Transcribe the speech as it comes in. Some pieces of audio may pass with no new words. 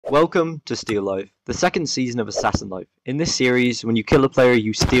Welcome to Steal Life, the second season of Assassin Life. In this series, when you kill a player,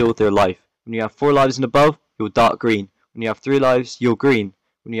 you steal their life. When you have 4 lives and above, you're dark green. When you have 3 lives, you're green.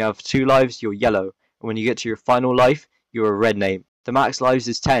 When you have 2 lives, you're yellow. And when you get to your final life, you're a red name. The max lives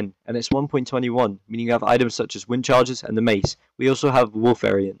is 10, and it's 1.21, meaning you have items such as wind charges and the mace. We also have wolf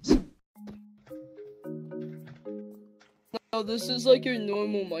variants. No, this is like your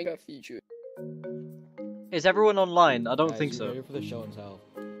normal Minecraft feature. Is everyone online? I don't Guys, think you so. ready for the show and tell?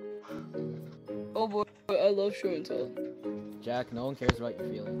 Oh boy, I love show and tell. Jack, no one cares about your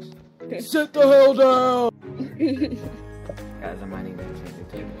feelings. Sit the hell down! Guys, I'm mining the enchanted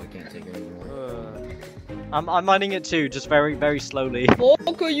table. I can't take it anymore. I'm mining it too, just very, very slowly.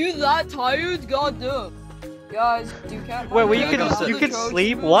 Fuck, are you that tired? Goddamn. Guys, you can't. Wait, well, mine you can the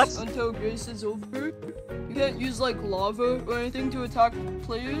sleep? trophies What? Until Grace is over. You can't use like lava or anything to attack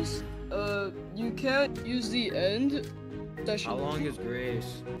players. You can't use the end session. How long is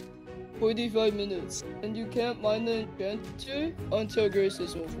Grace? 45 minutes. And you can't mine the enchanter until Grace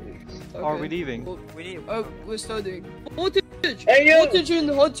is over. Okay. Are we leaving? Well, We need. we're starting. Voltage! Hey, you! Voltage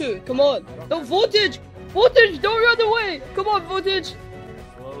and Hunter, come on! No, Voltage! Voltage, don't run away! Come on, Voltage!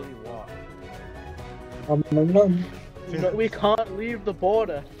 Slowly walk. We can't leave the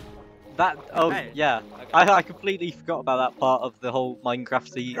border. That. Oh, Hey. yeah. I completely forgot about that part of the whole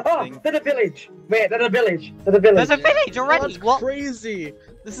Minecrafty Oh, thing. to the village! Wait, to the village! To the village! There's a village already! That's What? crazy!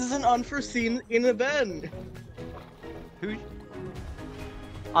 This is an unforeseen event. Who?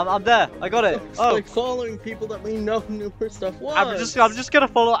 I'm there. I got it. It's Oh, like following people that we know knew where stuff was. I'm just gonna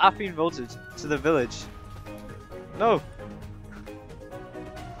follow Affy and Voltage to the village. No.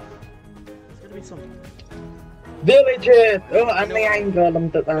 There's gonna be something. Villages! Oh, ang may angle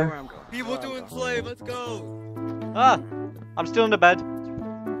alam to Where ta. I'm going. People to enslave, let's go! Ah, I'm still in the bed.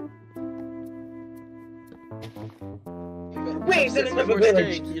 Wait, there's another More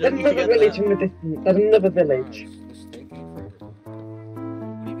village! steak, you There's don't need to another get village that. in the distance. There's another village.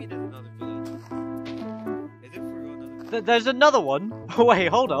 What do you mean there's another village? Is it for another There's another one. Wait,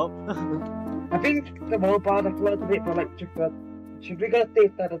 hold up. I think the whole part of flood a bit for electric flood. Should we go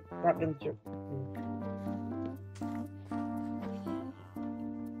take that village?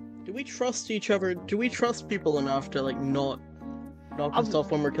 Do we trust each other? Do we trust people enough to like not knock us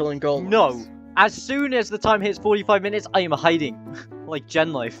off when we're killing golems? No. As soon as the time hits 45 minutes, I am hiding. Like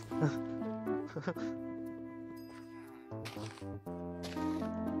Gen Life.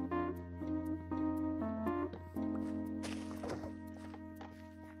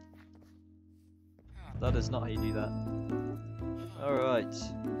 That is not how you do that. Alright.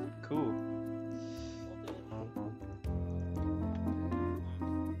 Cool.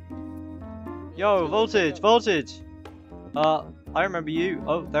 Yo, Voltage! Voltage! I remember you.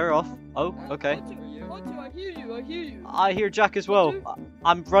 Oh, they're off. Oh, okay. Hunter, I hear you, I hear you. I hear Jack as well.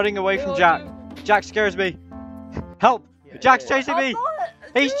 I'm running away from Where Jack. are you? Jack scares me. Help! Jack's chasing me!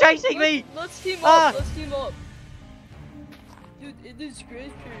 He's chasing me! Let's team Ah! up, let's team up. Dude, it is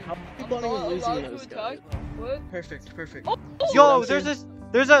great period. How I'm people not are losing allowed to those attack. guys? What? Perfect. Oh, Yo, See what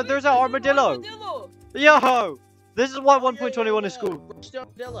I'm there's an armadillo. Yo, this is why 1.21 is cool. Rush the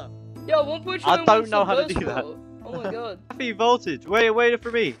armadillo. Yeah, 1.21 I don't was know the how to best, do that. bro. Oh my god. Happy Voltage. Wait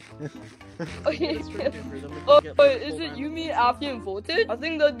for me. Okay. That's pretty good for them. We can Oh, get, wait, like, is full it round. you, me, Affy, and Voltage? I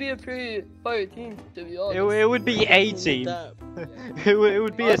think that'd be a pretty fire team, to be honest. It would be a team. That- It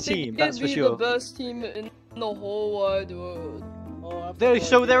would be I a think team, that's for it'd be sure. the best team in the whole wide world. Oh, I There, forgot.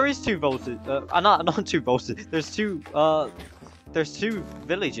 so there is 2 Voltage. Not 2 Voltage. There's two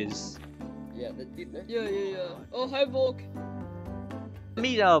villages. Yeah, Yeah. Oh, hi, Volk.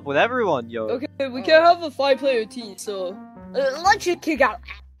 Meet up with everyone, yo. Okay, we can't have a 5-player team, so let's just kick out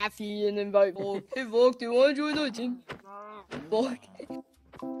Affy and invite Volk. Hey, Volk, do you want to join our team? Volk.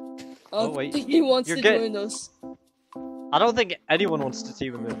 I don't wait. think he wants You're to get- join us. I don't think anyone wants to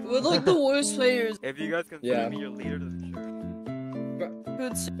team with me. We're like the worst players. If you guys consider me your leader, then sure.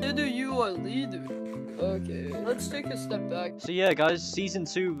 Consider you our leader. Okay, let's take a step back. So yeah, guys, season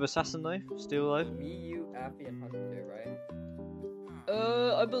 2 of Assassin Life, Steal Life. Me, you, Affy, and Hunter, right?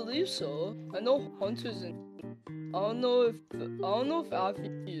 I believe so. I know Hunter's in. I don't know if Affy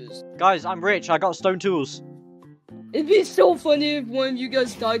is. Guys, I'm rich. I got stone tools. It'd be so funny if one of you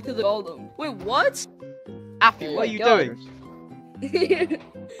guys died to the golem. Wait, what? Affy, Oh what are my you God. doing?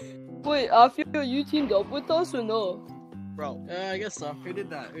 Wait, Affy, are you teamed up with us or no? Bro, I guess so. Who did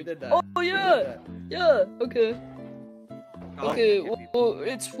that? Oh yeah, yeah. Okay. Oh, Okay, okay, well,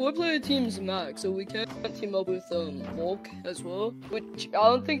 it's 4-player teams max, so we can't team up with Volk as well. Which I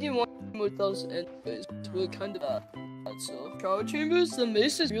don't think he wants to team with us anyways. We're kind of bad. So Power Chambers, the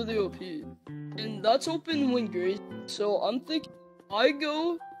mace is really OP, and that's open when Grace. So I'm thinking I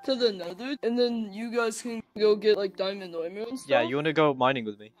go to the Nether, and then you guys can go get like diamond armor and stuff. Yeah, you wanna go mining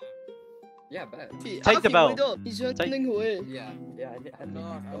with me? Yeah, bet. Take the bell. Wait up. He's running away. Yeah, yeah. I'm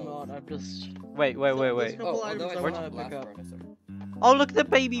not. I'm just. Wait. There's a Oh, couple although items I I don't wanna have pick blast up. furnace. Oh, look at the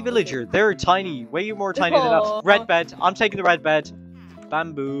baby villager. They're tiny, way more tiny than us. Aw. Red bed. I'm taking the red bed.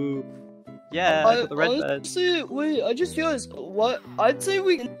 Bamboo. Yeah, I got the red bed. Honestly, wait, I just realized what I'd say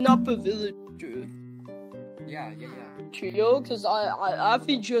we can up a villager Yeah. trio, cause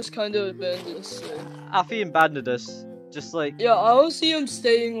Afi just kind of abandoned us. Afi abandoned us. Just like, Yeah, I don't see him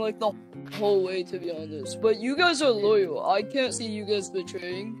staying like the whole way, to be honest. But you guys are loyal. I can't see you guys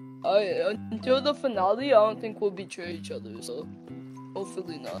betraying. Until the finale, I don't think we'll betray each other. So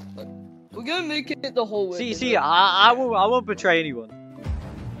hopefully not. But we're gonna make it the whole way. see, I won't betray anyone.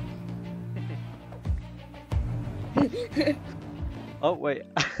 Oh wait.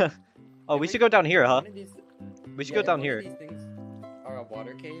 Oh, we should go down here, huh? One of these- We should yeah, go down one of here. these things are a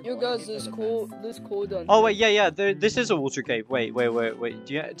water cave. You water guys, caves this are the cool, best. this cool done. Oh wait, yeah. This is a water cave. Wait.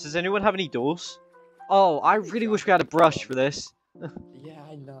 Does anyone have any doors? Oh, I really wish we had a brush for this. Yeah,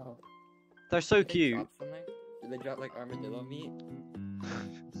 I know. They're so Do they cute. drop something? Do they drop like armadillo meat?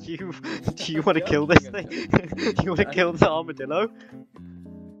 Do you want to kill this thing? Do you want to kill the armadillo?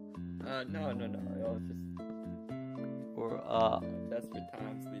 No. It was just Or desperate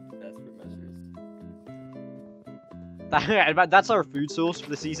times lead to desperate measures. that's our food source for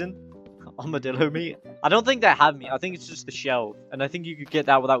the season. Armadillo meat. I don't think they have meat. I think it's just the shell, and I think you could get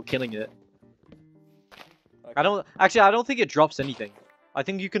that without killing it. I don't think it drops anything. I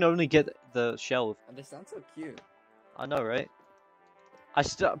think you can only get the shell. And they sound so cute. I know, right? I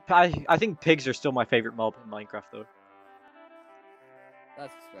think pigs are still my favorite mob in Minecraft, though.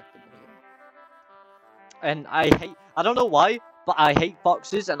 That's respectable. And I don't know why, but I hate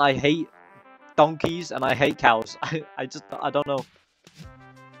foxes, and I hate donkeys, and I hate cows. I don't know.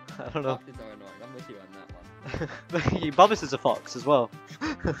 I don't know. Foxes are annoying. I'm with you on that one. Bubbles is a fox as well.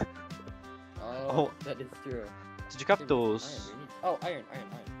 Oh, that is true. Did you craft Iron, doors? we need- Oh, iron.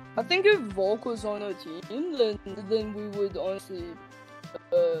 I think if Volk was on our team, then we would honestly,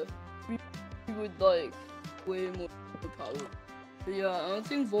 we would like way more power. But yeah, I don't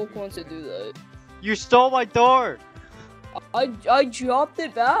think Volk wants to do that. You stole my door! I dropped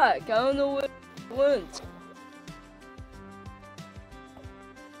it back. I don't know where it went.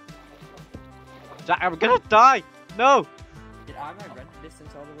 I'm gonna die! No! Did I have my rent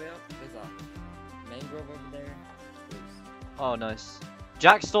distance all the way up? There's a mangrove over there. Oh, nice.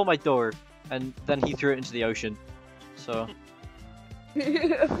 Jack stole my door, and then he threw it into the ocean. So,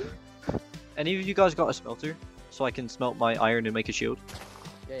 any of you guys got a smelter? So I can smelt my iron and make a shield?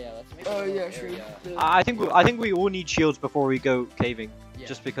 Yeah, let's make Oh a little yeah, sure. area. I think we all need shields before we go caving. Yeah,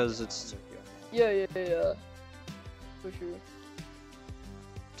 Just because yeah, it's... I'm with you. Yeah. For sure.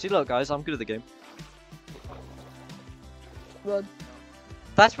 See, look guys, I'm good at the game. But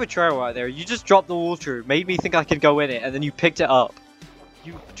That's betrayal right there. You just dropped the water, made me think I could go in it, and then you picked it up.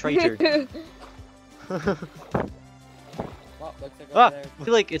 You traitor. Well, looks like Ah, over there. I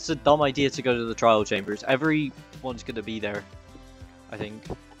feel like it's a dumb idea to go to the trial chambers. Everyone's gonna be there, I think.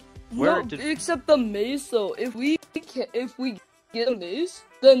 Where no, did- except the maze though. If we get a maze,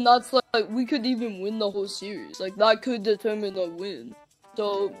 then that's like we could even win the whole series. Like that could determine a win.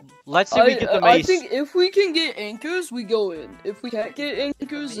 So Let's see if we get the I mace. think if we can get anchors, we go in. If we can't get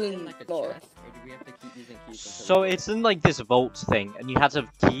anchors, Is it then like a no. chest, or do we have to keep using keys until So we get it's in like this vault thing, and you have to have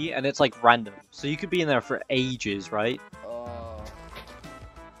a key, and it's like random. So you could be in there for ages, right? Oh,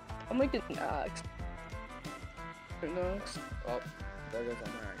 I'll make it an axe. An axe. there goes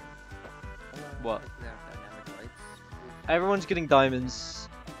our What? Now, dynamic lights. Everyone's getting diamonds.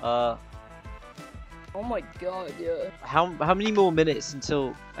 Oh my god, yeah. How many more minutes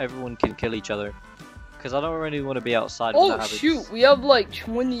until everyone can kill each other? Because I don't really want to be outside. when Oh that happens. shoot, we have like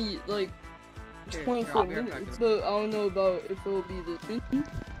 20, like Here, 24 here, minutes. here. But I don't know about if it'll be the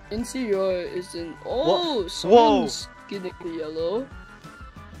NCR is in. Oh, Whoa. someone's getting the yellow.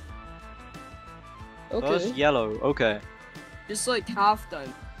 Okay, First yellow. Okay. just like half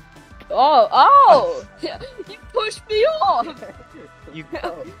time. Oh! Yeah, you pushed me off! You.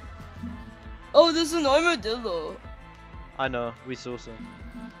 Oh, there's an armadillo. I know. We saw some.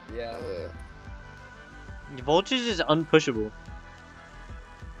 Yeah. Vultures is unpushable.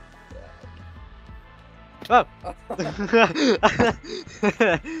 Oh.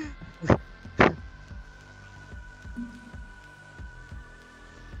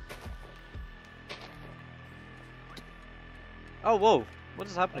 Oh, whoa. What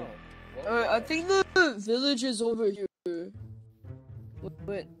is happening? I think the village is over here.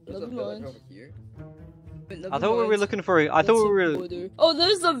 Wait, There's a never village mind. over here. I thought we were looking for. I thought we were. Oh,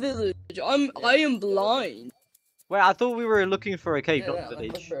 there's the village. I am blind. Wait, I thought we were looking for a cave, not a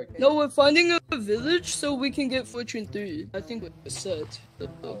village. No, we're finding a village so we can get Fortune 3. I think we're set.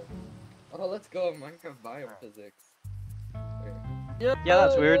 Oh, let's go Minecraft biophysics. Yeah, Yeah,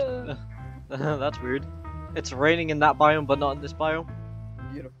 that's weird. That's weird. It's raining in that biome, but not in this biome.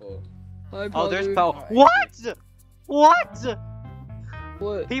 Beautiful. Hi, Oh, there's Powder. power. What? What?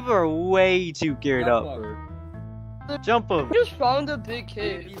 What? People are way too geared up. Jump him! I just found a big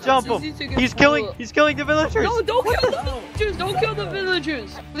cave. Jump It's easy him! to get He's full killing! of- He's killing the villagers! No, don't kill the villagers! Don't kill the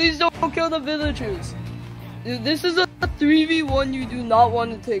villagers! Please don't kill the villagers! This is a 3v1 you do not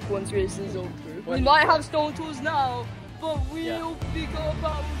want to take once race is over. We might have stone tools now, but we'll become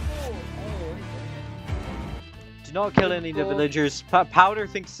powerful. Do not kill any of the villagers. Powder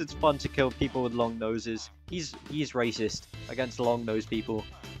thinks it's fun to kill people with long noses. He's racist against long nosed people.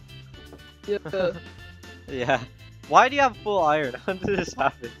 Yeah. Yeah. Why do you have full iron? How did this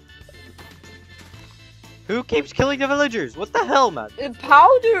happen? Who keeps killing the villagers? What the hell, man?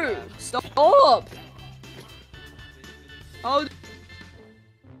 Powder! Stop! Powder.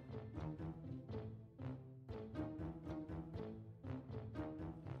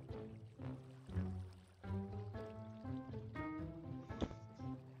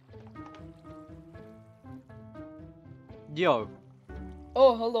 Yo,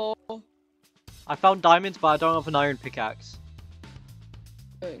 Oh, hello. I found diamonds, but I don't have an iron pickaxe.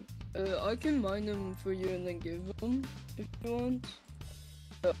 Hey, I can mine them for you and then give them if you want.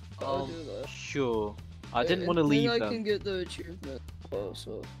 I'll do that. Sure. I didn't And want to then leave I them. can get the achievement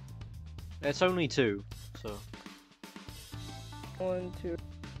also. It's only 2, so. 1, 2.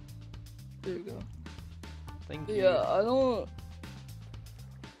 There you go. Thank you. Yeah, I don't.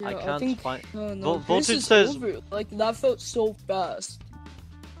 Yeah, I can't think, find. no, Voltage this is says- over. Like that felt so fast.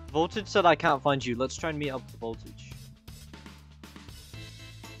 Voltage said I can't find you. Let's try and meet up with Voltage.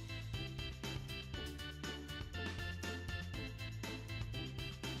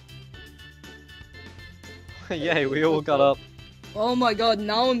 Yay, we all got up. Oh my god,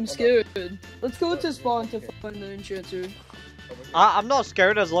 now I'm scared. Let's go to spawn to find the enchanter. I'm not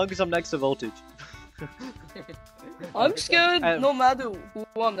scared as long as I'm next to Voltage. I'm scared Um, no matter who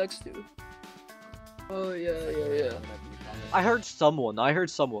I'm next to. Oh yeah. I heard someone. I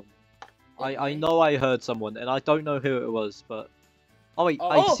know I heard someone, and I don't know who it was, but... Oh wait,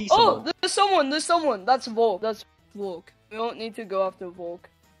 I see someone. Oh, there's someone. That's Volk. That's Volk. We don't need to go after Volk.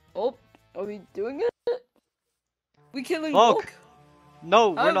 Oh, are we doing it? We killing Volk. Volk?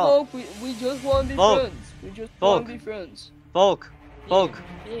 No, Hi, we're not. Volk. We just want to be Volk. friends. We just Volk. want to be friends. Volk,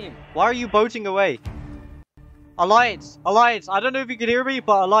 why are you boating away? Alliance, I don't know if you can hear me,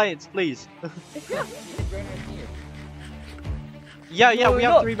 but Alliance, please. Yeah, we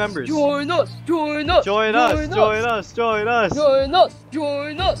have 3 members. Join us! Join us! Join us, join us, join us. Join us!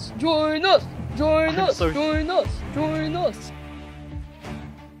 Join us! Join us! Join I'm us! so- Join us! Join us!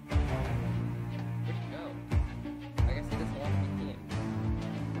 Where'd you go? I guess he doesn't want to be team.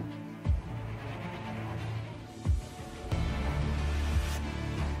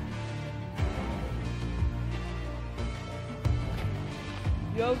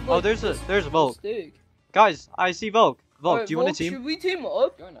 You have, Oh, like, there's this Volk. mistake. Guys, I see Volk. Volk, Alright, do you want a Volk, team? Should we team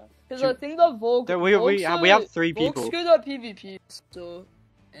up? Join us. Because I think that Volk. There, we Volk's have 3 Volk's people. good at PvP, so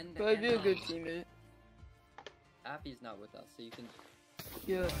And probably be a good teammate. Appy's not with us, so you can.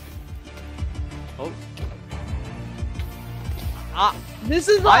 Yeah. Oh. Ah, This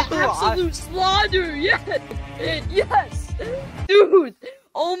is I an threw- absolute slaughter! Yes! Yes! Dude!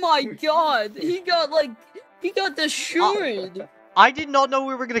 Oh my god! He got destroyed! I did not know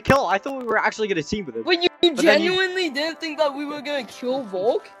we were gonna kill. I thought we were actually gonna team with him. Wait, you then you- genuinely didn't think that we were gonna kill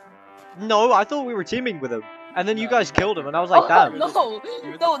Volk? No, I thought we were teaming with him. And then you guys killed him, and I was like, damn. No,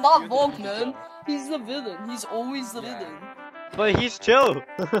 not Volk, man. He's the villain. He's always the villain. But he's chill.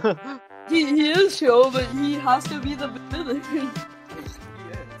 He is chill, but he has to be the villain.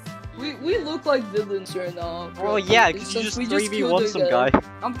 We look like villains right now. Well, yeah, because you Since just we 3v1 killed some a guy.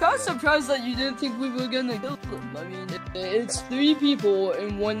 I'm kind of surprised that you didn't think we were gonna kill him. I mean, it's 3 people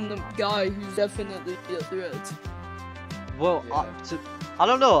and 1 guy who's definitely a threat. Well, I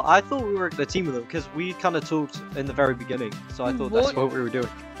don't know. I thought we were gonna team with him because we kind of talked in the very beginning, so I thought that's what we were doing.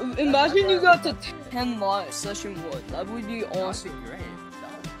 Imagine you got to 10 lives, session 1. That would be awesome. Great.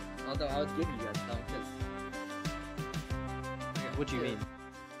 Although I would give you guys some, because. What do you mean?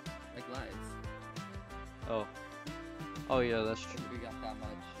 Like lives. Oh yeah, that's true. We got that much.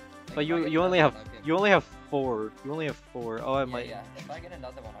 Like, But if I get you only another have one, I'll give- you only have 4. You only have 4. Oh, I might. Yeah. If I get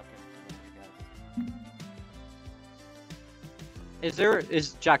another one, I'll give it to you guys. Is there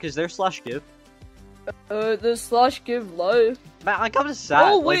Jack? Is there /give? The slash give life. Man, I'm kind of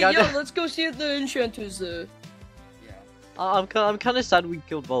sad. Oh wait, like, yeah, let's go see if the enchanter's there. Yeah. I'm kind of sad we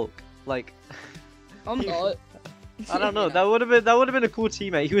killed Volk. Like, I'm not. I don't know. That would have been a cool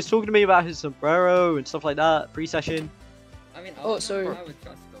teammate. He was talking to me about his sombrero and stuff like that pre-session. I mean, Oh, sorry. I would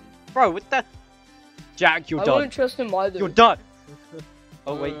trust them. Bro, what the? Jack, you're I done. wouldn't trust him either. You're done.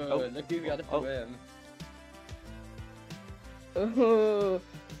 Oh wait. Oh. Look who got it Oh. to him.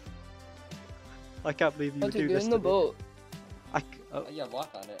 I can't believe you How would to do get this in to the me. boat? Oh, Oh, yeah, walk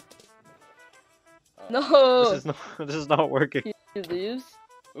on it. Oh. No. this is not. This is not working. He leaves.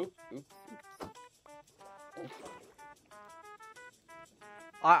 Oops, oops.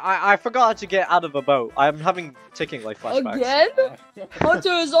 I forgot to get out of a boat. I'm having ticking like flashbacks. Again? Hunter,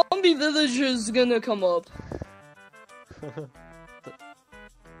 a zombie villager is gonna come up.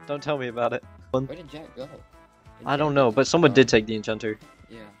 Don't tell me about it. Where did Jack go? I don't know, but someone did take the enchanter.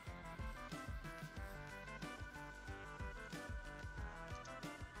 Yeah.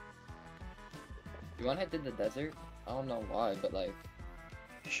 You wanna head to the desert? I don't know why, but like.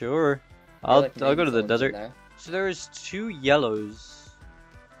 Sure. I feel I'll like go maybe to the someone's in desert. there. So there's 2 yellows.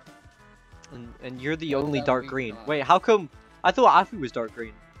 And you're the What only about dark we green. got? Wait, how come? I thought Afu was dark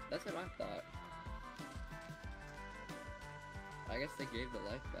green. That's what I thought. I guess they gave the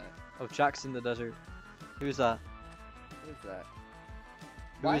life back. Oh, Jack's in the desert. Who's that? What is that?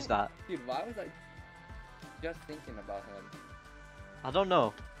 Who is that? Dude, why was I just thinking about him? I don't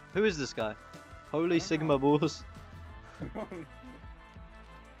know. Who is this guy? Holy don't Sigma know. Bulls.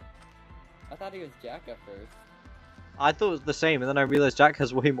 I thought he was Jack at first. I thought it was the same, and then I realized Jack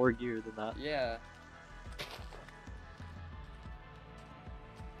has way more gear than that. Yeah.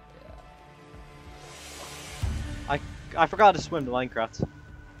 Yeah. I forgot to swim to Minecraft.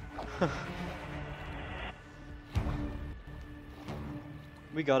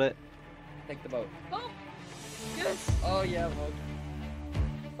 We got it. Take the boat. Oh, yes. Oh yeah,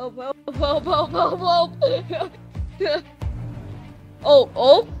 well, Help.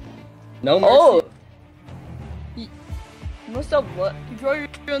 Oh. no Oh. mercy. He must have what? He probably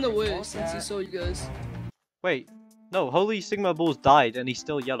ran away Oh, since he yeah. saw you guys. Wait. No, Holy Sigma Bulls died, and he's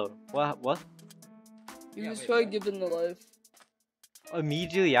still yellow. What? He Yeah, was wait, probably what? given the life.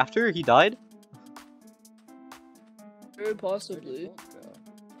 Immediately after he died? Very Where did possibly. Volk go?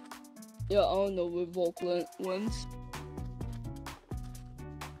 Yeah, I don't know where Volk went.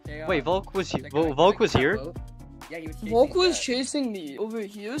 Okay, Wait, Volk was can I- Volk can I was get that here? boat? Yeah, he was chasing Volk was Jack. chasing me over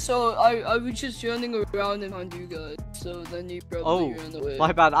here, so I was just running around and found you guys. So then he probably ran away.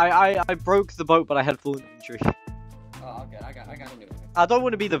 My bad. I broke the boat, but I had full inventory. Oh, okay, I got into it. I don't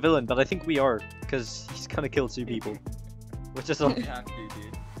want to be the villain, but I think we are, because he's gonna kill 2 people. Which is You have to,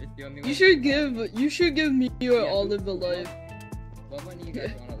 dude. It's the only way. You should give me your Yeah, olive a life. What one do you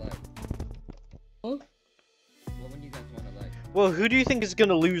guys want to like? Huh? What one do you guys want to like? Well, who do you think is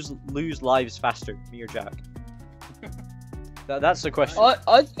gonna lose lives faster, me or Jack? That's the question.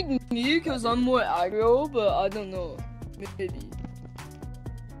 I think me, because I'm more aggro, but I don't know. Maybe.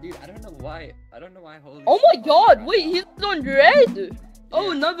 Dude, I don't know why. Holy. Oh my god, wait, he's on red!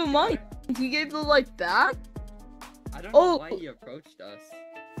 Oh, never mind. He gave the life back? I don't Oh. know why he approached us.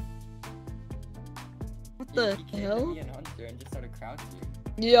 What the He came to hell? me and Hunter and just started crouching.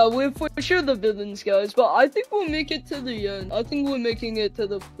 Yeah, we're for sure the villains, guys, but I think we'll make it to the end. I think we're making it to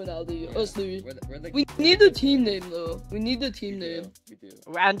the finale. Us three. We need a team name, though. We need a team name. We do.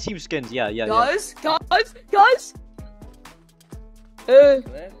 And team skins, yeah. Guys! Hey,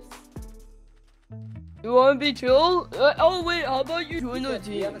 Clips? you wanna be chill? Oh wait, how about you join our We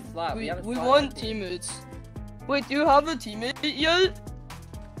team? have a slot. We have a slot on want the team. teammates. Wait, do you have a teammate yet?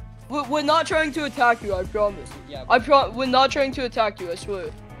 We're not trying to attack you, I promise. Yeah. We're not trying to attack you, I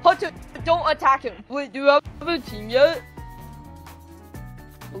swear. Hunter, don't attack him. Wait, do you have a team yet?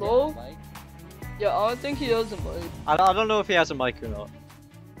 Hello? Mike? Yeah, I don't think he has a mic. I don't know if he has a mic or not.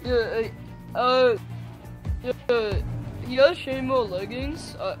 Yeah, he has Shamo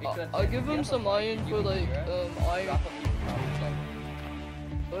leggings. I'll give him some iron for like, iron. Drop a piece of cobblestone.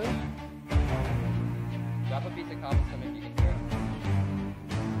 What? Drop a piece of cobblestone if you can hear it.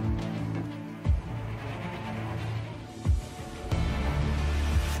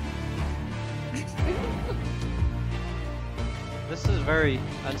 This is very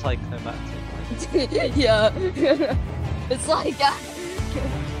anticlimactic. Yeah. It's like, yeah!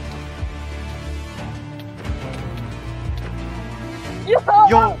 Yo!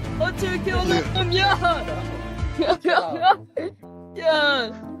 Hunter killed him, yeah!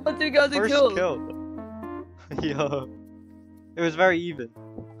 Yeah! Hunter got the First kill. kill. Yo. It was very even.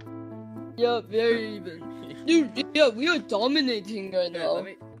 Yeah, very even. Dude, yeah, we are dominating right Here, now.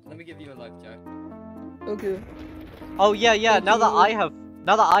 let me give you a life, Jack. Okay. Oh yeah, yeah. Thank Now that you.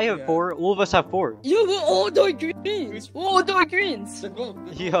 I have Yeah. 4, all of us have 4. Yeah, we're all dark greens. We're all dark greens.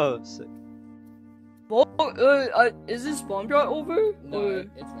 Yo, sick. Well, is this spawn dry over? No, Or...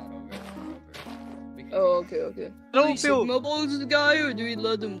 it's not over. It's not over. We can- Oh, okay, okay. I don't Do we feel- Sigma balls the guy, or do we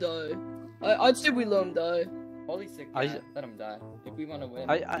let him die? I'd say we let him die. Holy sick, I- yeah, let him die. If we want to win,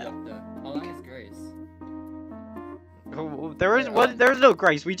 I- let him die. How long is Grace? Oh, there is no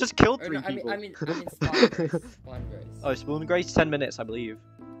grace. We just killed Or 3 no, people. I mean spawn Grace. Spawn Grace. Oh, Spoon Grace 10 minutes, I believe.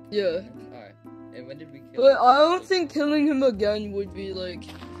 Yeah. Alright. And when did we kill But him? I don't think killing him again would be like,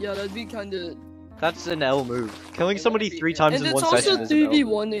 yeah, that'd be kind of. That's an L move. Killing It somebody wouldn't be 3 fair. times And in it's one also session is an L.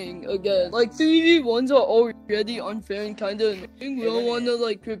 3v1ing again. Like 3v1s are already unfair and kind of annoying. We don't want to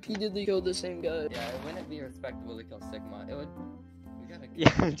like repeatedly kill the same guy. Yeah, it wouldn't be respectable to kill Sigma. It would. We gotta.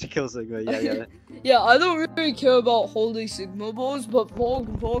 Yeah, to kill Sigma. Yeah, yeah. Yeah, I don't really care about holding Sigma balls, but Paul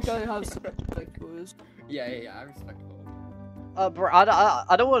kind of has some respect for us. Yeah, I respect both. Bro,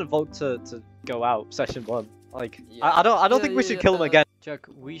 I don't want Volk to go out session 1. Like, Yeah. I don't Yeah, think we yeah, should kill him yeah. again. Jack,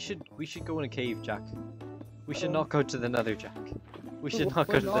 we should go in a cave, Jack. We should not go to the Nether, Jack. We should not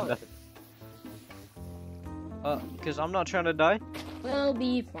Why go to the not? Nether. Because I'm not trying to die. We'll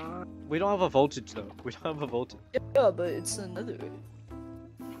be fine. We don't have a voltage though. We don't have a voltage. Yeah, but it's another.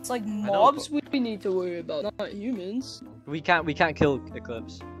 It's like know, mobs we need to worry about, not humans. We can't kill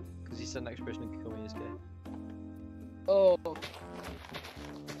Eclipse because he's the next person to kill me is gay. Oh.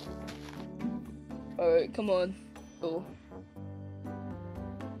 Alright, come on. Go.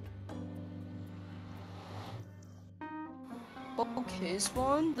 Okay,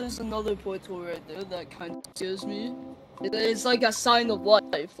 Spawn, there's another portal right there that kind of scares me. It's like a sign of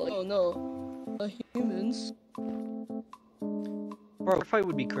life. Like, oh no. Humans. Bro, a fight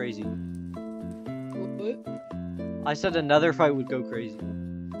would be crazy. What? I said another fight would go crazy.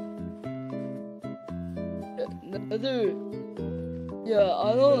 Another. Yeah,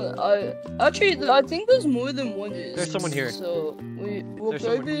 I think there's more than one is. There's someone here. So we'll There's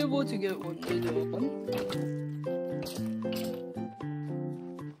probably someone- be able to get one later on.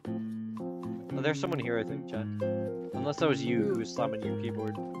 Oh, there's someone here, I think, Jack. Unless that was you who was slamming your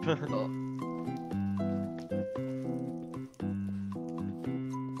keyboard.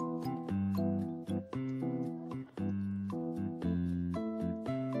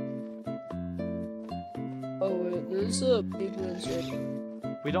 Oh wait, there's a people inside.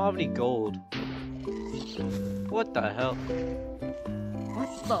 We don't have any gold. What the hell?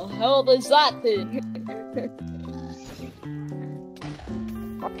 What the hell is that thing?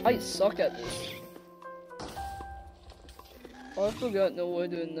 I suck at this. Oh, I forgot no way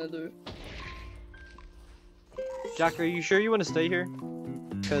to another. Jack, are you sure you want to stay here?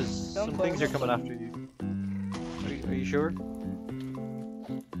 Because I'm some fine, things are I'm coming fine. after you. Are you sure?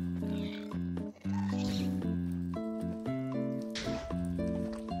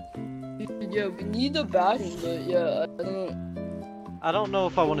 Yeah, we need a backing, but yeah, I don't know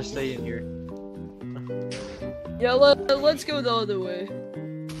if I want to stay in here. Yeah, let's go the other way.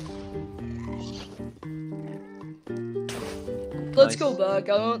 Let's go Nice. back.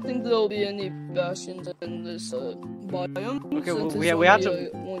 I don't think there'll be any bastions in this biome. Okay, well, since we it's have only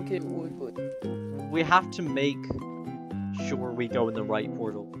to- a 1K wood, but We have to make sure we go in the right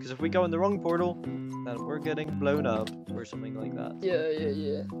portal. Because if we go in the wrong portal, then we're getting blown up or something like that.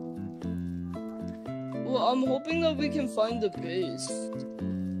 yeah. Well, I'm hoping that we can find the base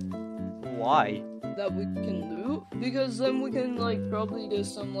Why? that we can loot, because then we can like probably get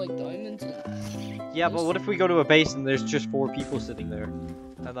some like diamonds. Yeah, but what if we go to a base and there's just 4 people sitting there?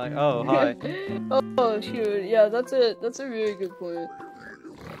 And like, oh, hi. Oh shoot, yeah, that's a really good point.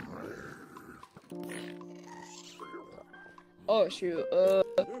 Oh shoot, do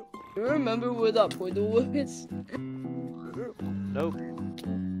you remember where that portal was? Nope.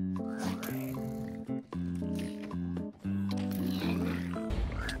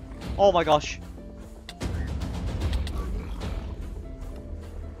 Oh my gosh.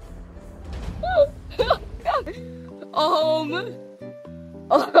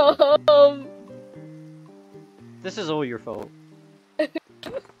 This is all your fault.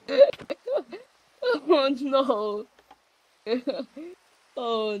 Oh no.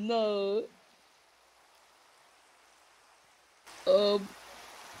 Oh no.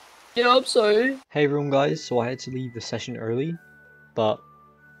 Yeah, I'm sorry. Hey everyone guys, so I had to leave the session early, but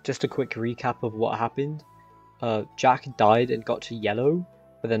just a quick recap of what happened. Jack died and got to yellow,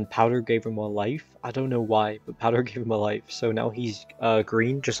 but then Powder gave him a life. I don't know why, but Powder gave him a life, so now he's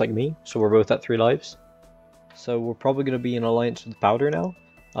green, just like me, so we're both at 3 lives. So we're probably going to be in alliance with Powder now,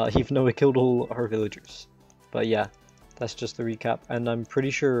 even though we killed all our villagers. But yeah, that's just the recap, and I'm pretty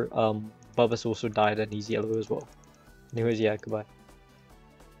sure Bubba's also died and he's yellow as well. Anyways, yeah, goodbye.